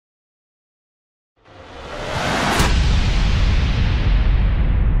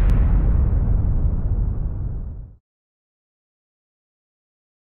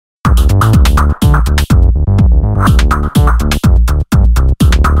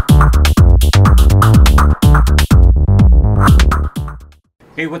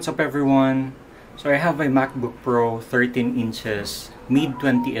Hey, what's up everyone? So I have a MacBook Pro 13 inches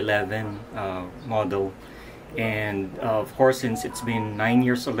mid-2011 model, and of course, since it's been 9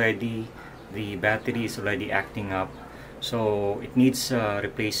 years already, the battery is already acting up, so it needs a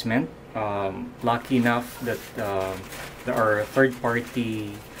replacement. Lucky enough that there are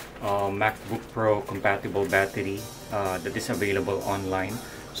third-party MacBook Pro compatible battery that is available online.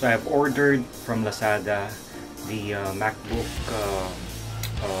 So I've ordered from Lazada the MacBook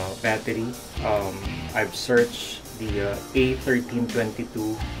battery. I've searched the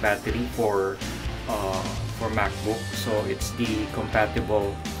A1322 battery for MacBook, so it's the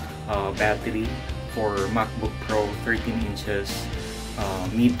compatible battery for MacBook Pro 13 inches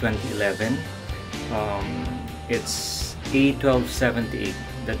mid-2011. It's A1278,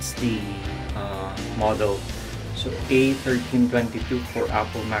 that's the model. So A1322 for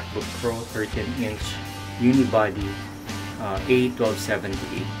Apple MacBook Pro 13-inch Unibody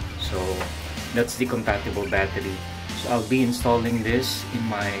A1278. So that's the compatible battery. So I'll be installing this in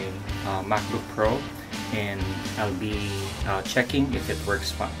my MacBook Pro, and I'll be checking if it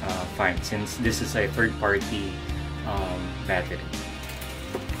works fine, since this is a third-party battery.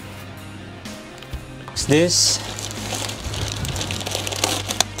 This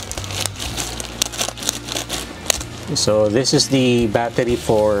is the battery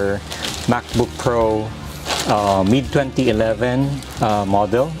for MacBook Pro mid-2011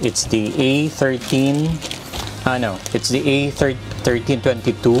 model. It's the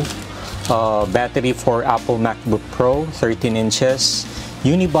A1322 battery for Apple MacBook Pro 13 inches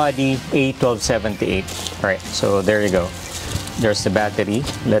Unibody A1278. Alright, so there you go. There's the battery.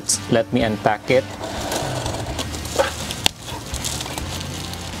 Let me unpack it.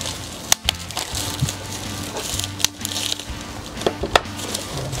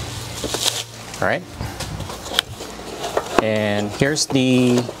 Alright, and here's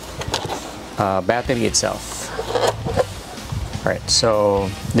the battery itself. Alright, so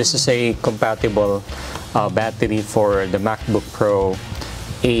this is a compatible battery for the MacBook Pro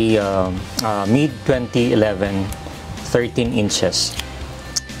mid-2011 13 inches.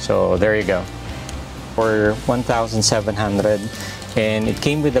 So there you go, for 1,700, and it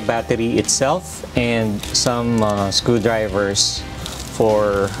came with the battery itself and some screwdrivers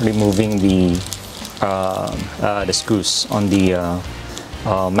for removing the screws on the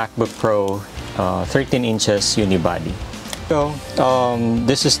MacBook Pro 13 inches Unibody. So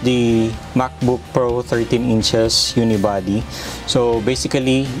this is the MacBook Pro 13 inches Unibody. So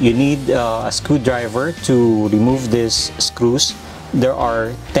basically, you need a screwdriver to remove these screws. There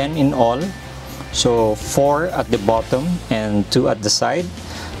are 10 in all, so 4 at the bottom and 2 at the side.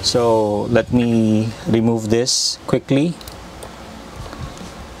 So let me remove this quickly.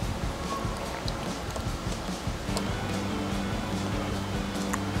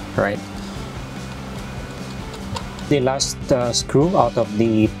 Right, the last screw out of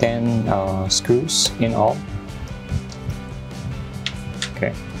the 10 screws in all.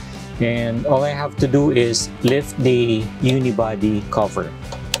 Okay, and all I have to do is lift the Unibody cover.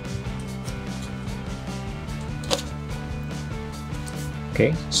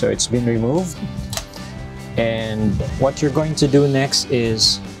 Okay, so it's been removed, and what you're going to do next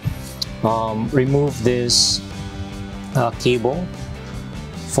is remove this cable.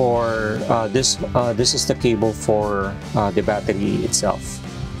 For this is the cable for the battery itself.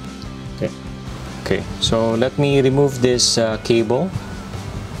 Okay, so let me remove this cable.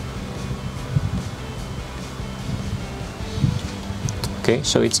 Okay,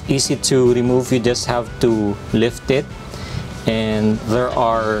 so it's easy to remove. You just have to lift it, and there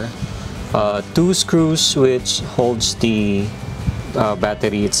are 2 screws which holds the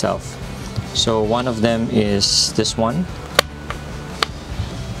battery itself. So one of them is this one.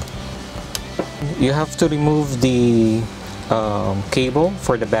 You have to remove the cable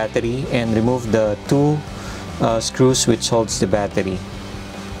for the battery and remove the 2 screws which holds the battery.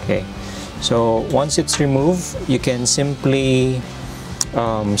 Okay, so once it's removed, you can simply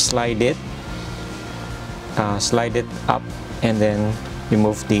slide it up and then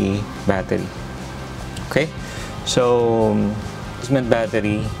remove the battery. Okay, so replacement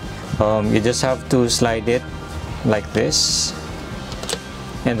battery, you just have to slide it like this,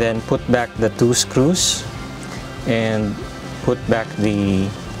 and then put back the 2 screws and put back the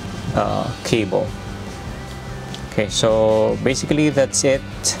cable. Okay, so basically that's it.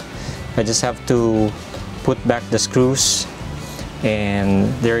 I just have to put back the screws,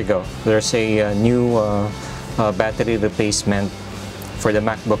 and there you go. There's a new battery replacement for the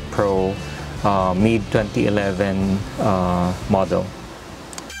MacBook Pro mid-2011 model.